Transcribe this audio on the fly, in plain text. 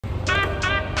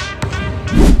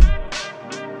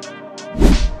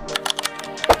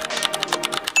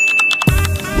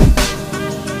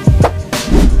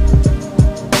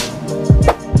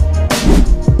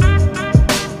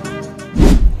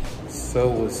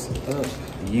What's up,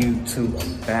 YouTube?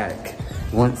 I'm back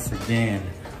once again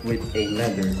with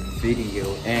another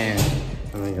video, and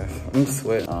I'm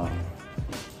sweating.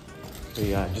 But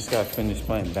yeah, I just got finished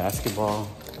playing basketball,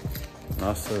 and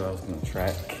also I was on the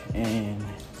track, and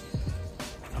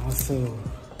also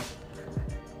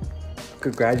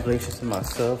congratulations to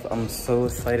myself. I'm so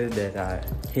excited that I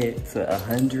hit to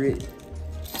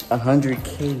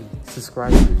 100K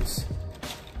subscribers.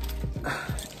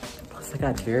 Plus I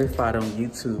got verified on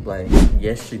YouTube like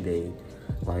yesterday.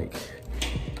 Like,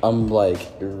 I'm like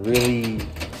really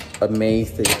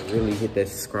amazed that I really hit that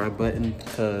subscribe button,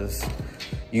 because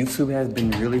YouTube has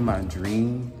been really my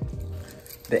dream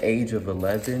the age of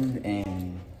 11.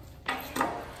 And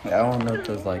I don't know,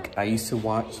 because like I used to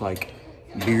watch like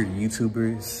weird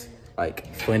YouTubers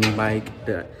like Funny Mike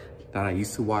that I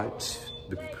used to watch,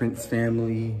 the Prince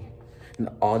family, and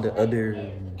all the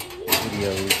other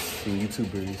videos and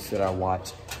YouTubers that I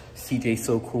watch. CJ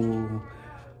So Cool,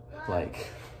 like,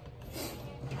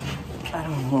 I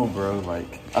don't know, bro.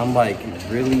 Like, I'm like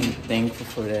really thankful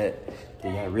for that.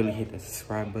 Yeah, I really hit that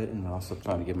subscribe button. Also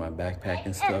trying to get my backpack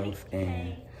and stuff.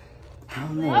 And I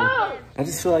don't know, I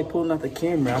just feel like pulling out the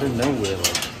camera out of nowhere,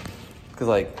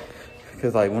 like,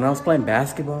 cause when I was playing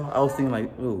basketball, I was thinking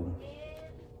like, ooh,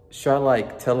 should I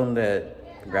like tell them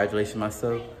that congratulations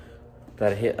myself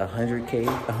that I hit 100K,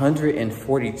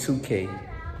 142K.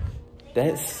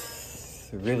 That's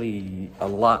really a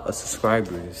lot of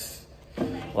subscribers.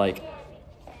 Like,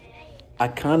 I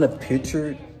kind of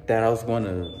pictured that I was going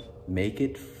to make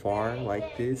it far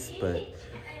like this, but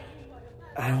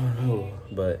I don't know.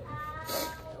 But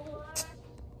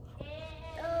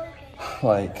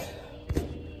like,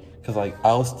 cause like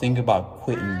I was thinking about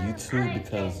quitting YouTube,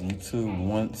 because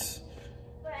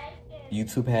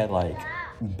YouTube had like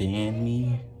banned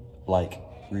me, like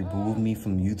removed me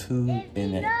from YouTube,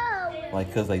 and that,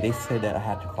 like, cause like they said that I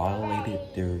had violated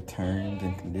their terms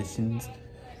and conditions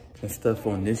and stuff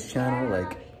on this channel.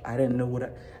 Like, I didn't know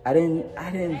what I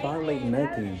didn't violate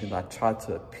nothing, because I tried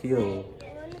to appeal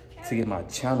to get my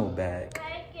channel back.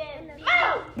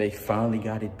 They finally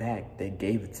got it back. They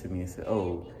gave it to me and said,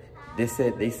 oh, they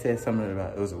said something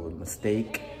about it was a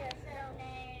mistake.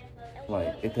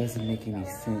 Like, it doesn't make any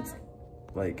sense.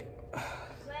 Like,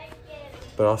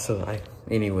 but also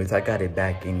anyways, I got it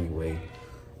back anyway.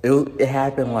 It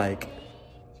happened like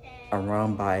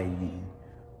around by,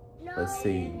 let's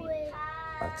see,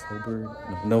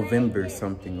 November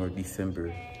something, or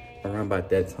December, around about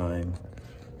that time.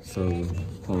 So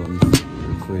hold on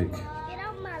real quick.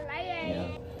 Yeah,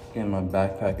 getting my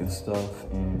backpack and stuff,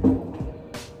 and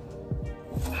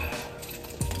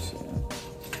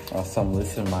also I'm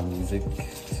listening to my music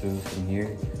too from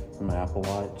here, from my Apple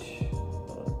Watch.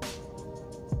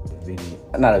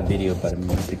 Not a video, but a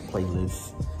music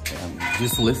playlist that I'm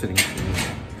just listening to.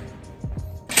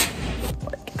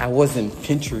 Like, I wasn't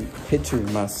picturing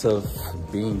myself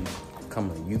become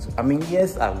a YouTuber. I mean,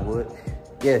 yes, I would.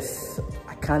 Yes,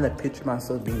 I kind of pictured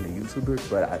myself being a YouTuber,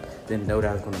 but I didn't know that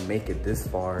I was gonna make it this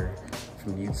far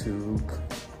from YouTube.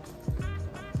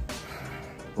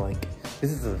 Like,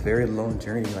 this is a very long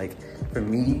journey. Like, for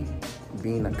me,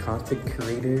 being a content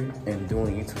creator and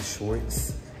doing YouTube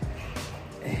shorts,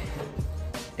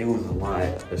 it was a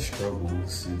lot of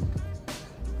struggles.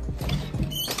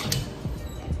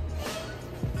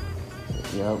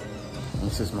 Yep,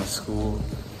 this is my school.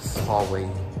 This hallway.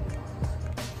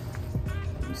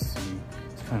 You see,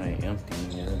 it's kind of empty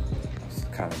in here. It's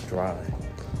kind of dry.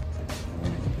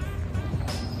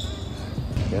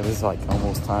 Yeah, this is like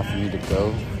almost time for me to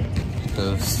go,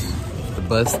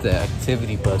 because the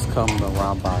activity bus comes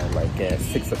around by like at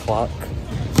 6 o'clock.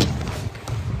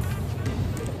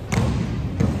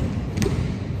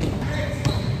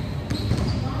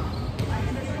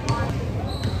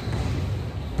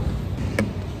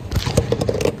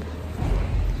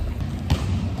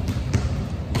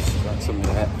 Some of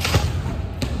that.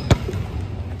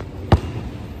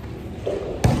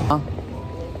 Huh?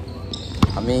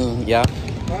 I mean, yeah.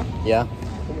 Huh? Yeah.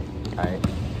 Alright.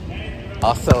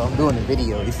 Also, I'm doing a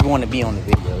video if you want to be on the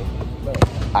video.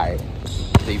 Alright.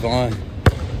 Leave on.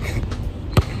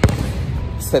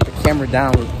 Set the camera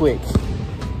down real quick.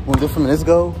 Want to do from this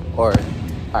go? Or,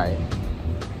 alright.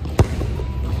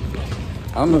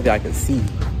 I don't know if y'all can see.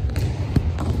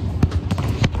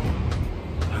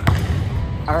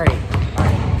 Alright.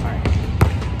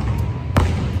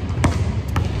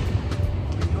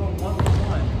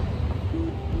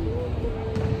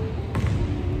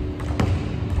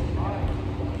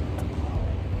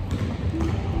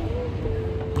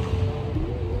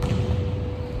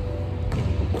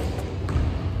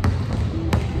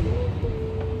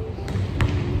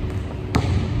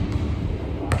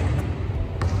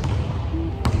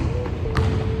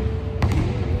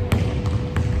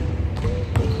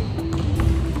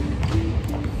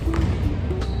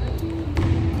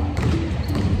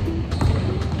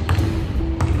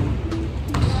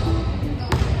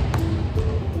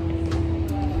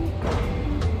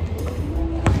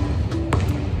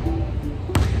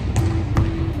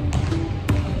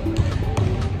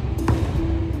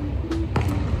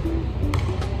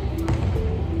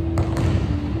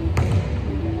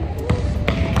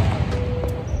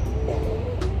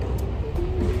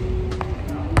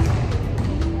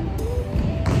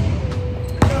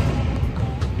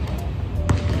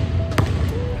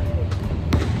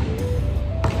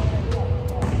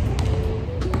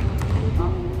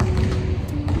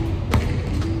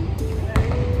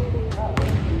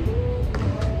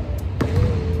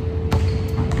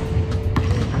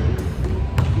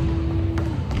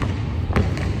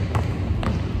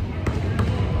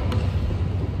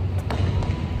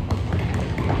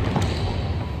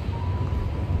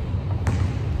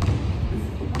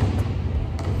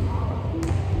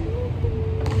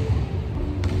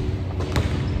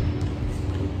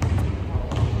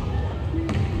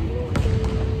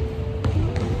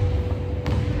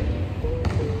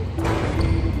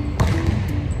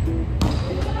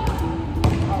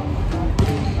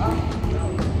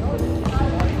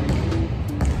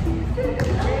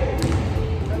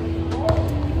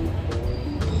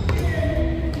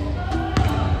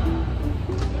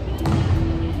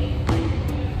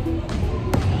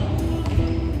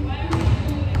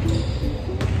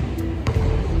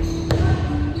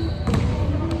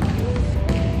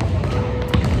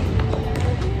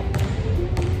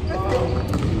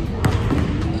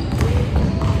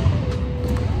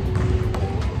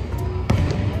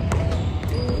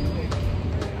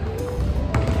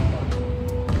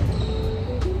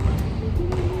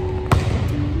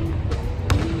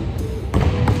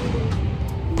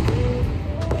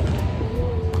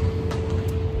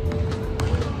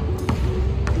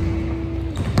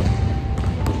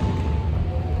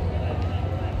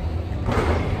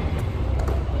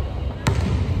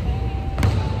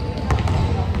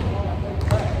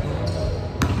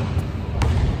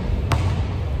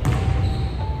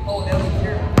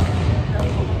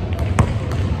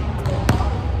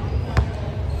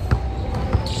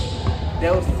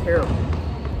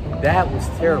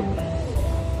 terrible.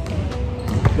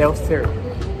 That was terrible.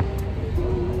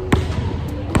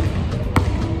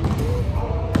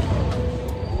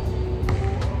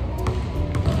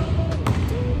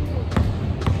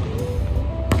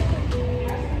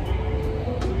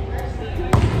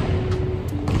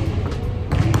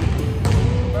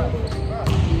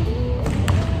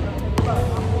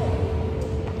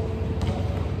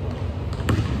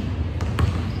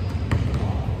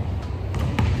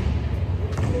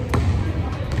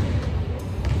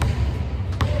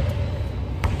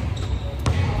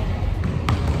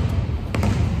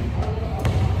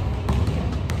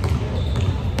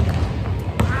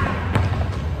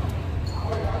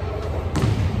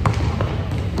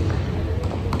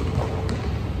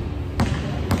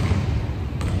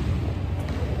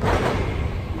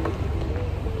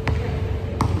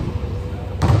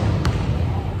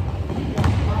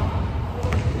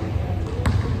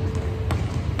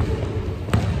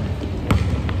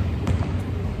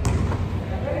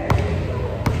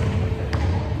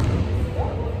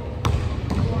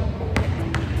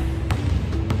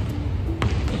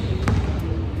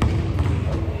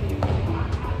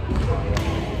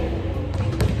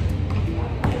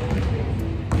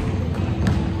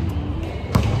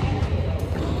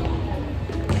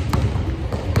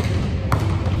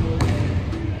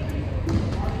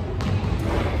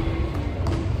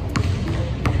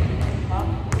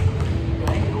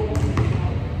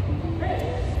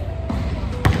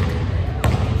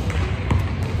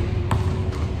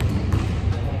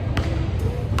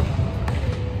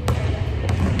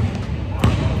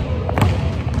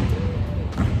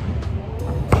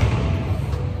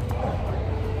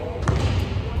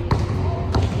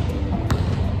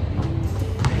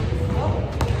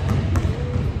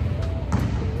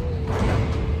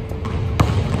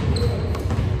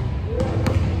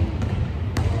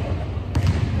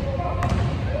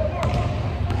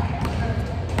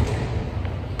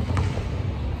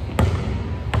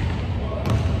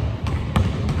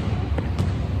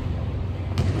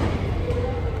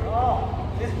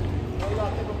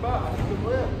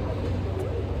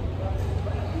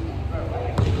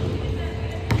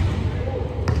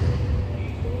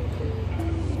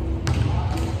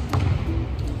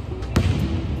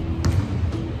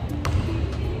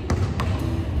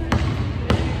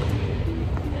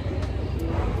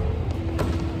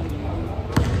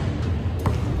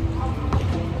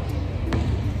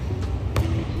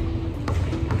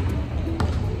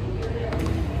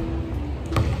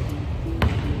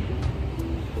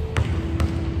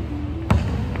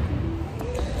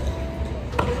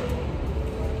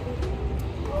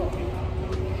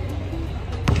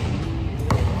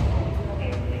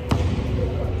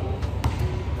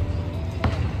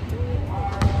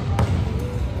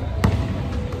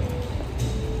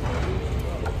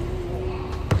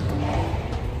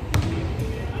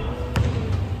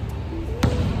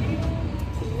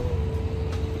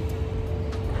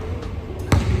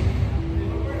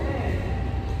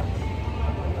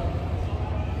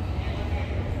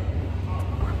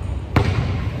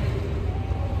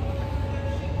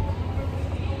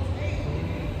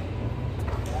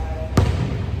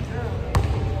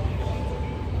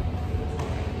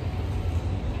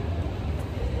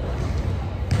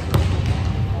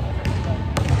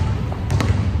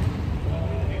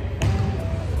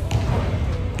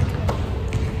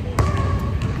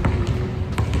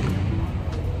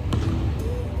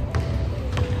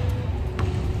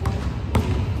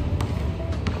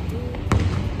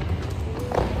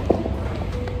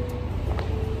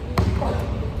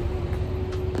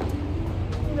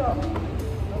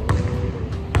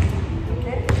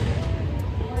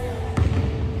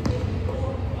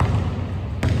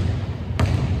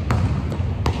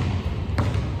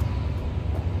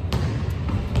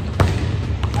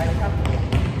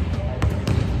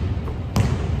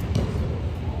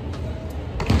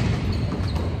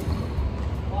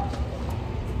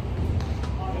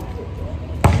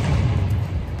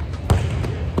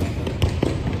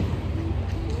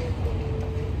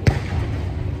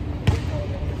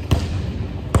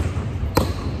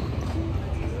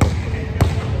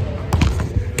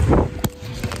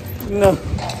 No.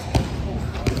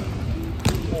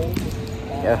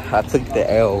 Yeah, I took the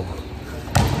L.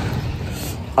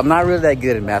 I'm not really that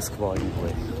good at basketball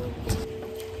anyway.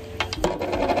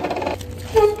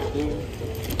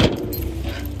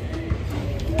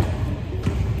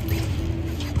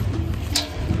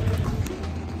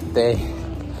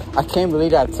 I can't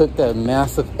believe I took that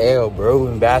massive L, bro,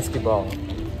 in basketball.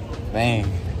 Man.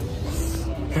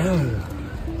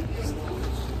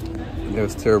 It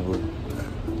was terrible.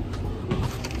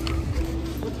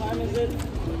 What time is it?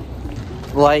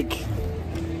 Like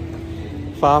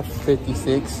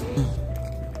 5:56.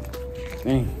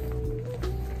 Dang.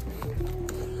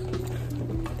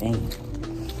 Dang.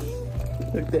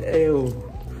 Look at the L.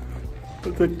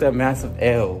 Look at that massive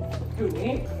L.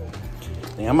 Dang,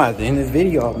 I'm about to end this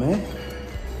video off, man.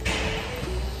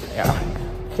 Yeah.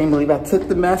 Can't believe I took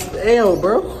the massive L,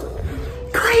 bro.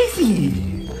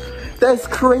 Crazy. That's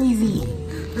crazy.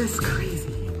 That's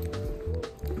crazy.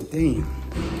 Damn.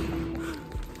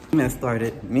 Man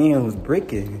started, man was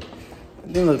breaking.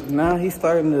 Then look, now he's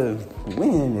starting to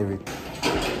win everything.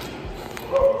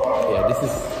 Yeah, this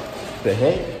is the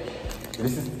head.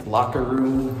 This is the locker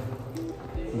room.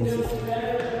 This is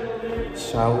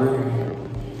shower.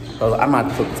 Oh, I'm about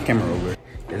to flip this camera over.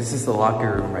 Yeah, this is the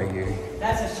locker room right here.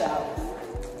 That's a shower.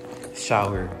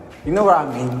 Shower. You know what I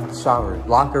mean? Shower.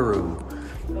 Locker room.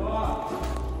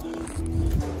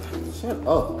 Shut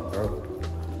up, bro.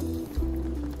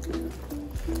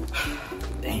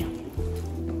 Damn.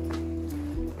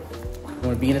 You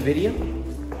want to be in a video?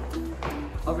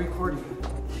 I'll record you.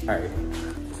 Alright.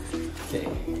 Okay.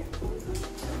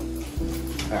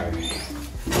 Alright.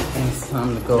 It's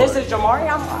time to go. This is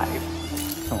Jamarion live.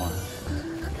 Come on.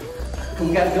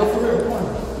 We gotta go for it. Come on.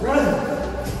 Run!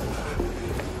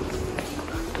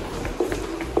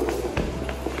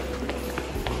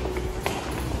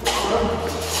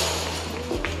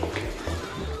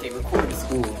 Okay, record the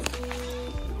school.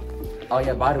 Oh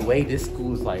yeah, by the way, this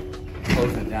school is like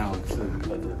closing down too,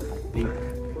 because of big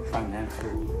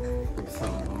financial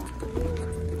something wrong.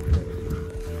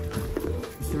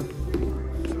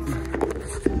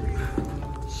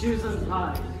 Shoes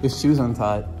untied. His shoes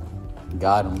untied.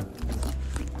 Got him.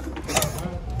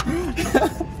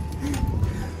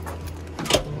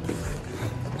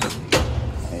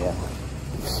 Yeah.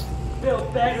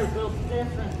 Built better, built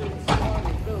different, built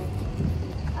stronger, built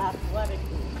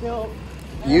athletically, built...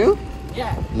 You?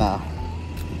 Yeah. Nah.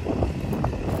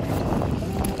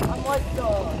 I'm like the...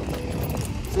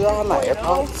 See, I have my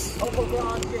AirPods. Of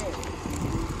LeBron James.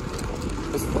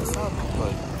 That's not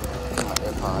like my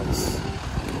AirPods.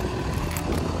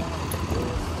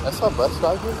 That's my bus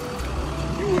driver?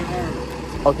 You were there.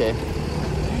 Okay.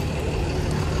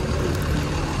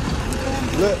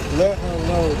 Let her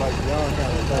know, like, y'all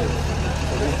kind of tight.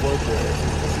 So we work with her.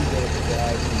 She gotta put the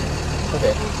eyes in there.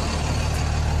 Okay.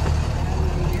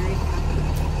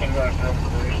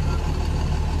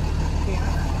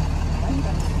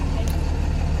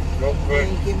 Go quick.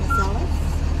 Thank you, Miss Ellis.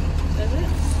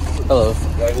 Hello.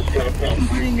 I just got a phone.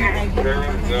 Putting your ID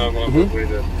number No, I'm on my way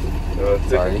to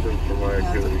Sorry. ticket for my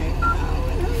activity.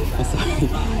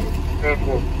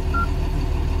 Careful.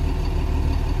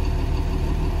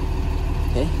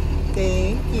 Okay.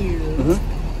 Thank you.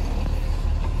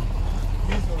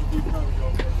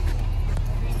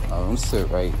 Oh, I'm sit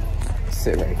right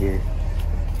here.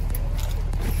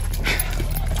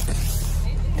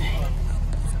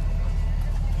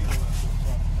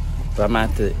 But I'm gonna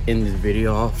have to end this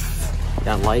video off.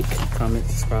 Y'all like, comment,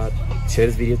 subscribe, share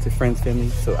this video to friends, family.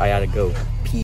 So I gotta go.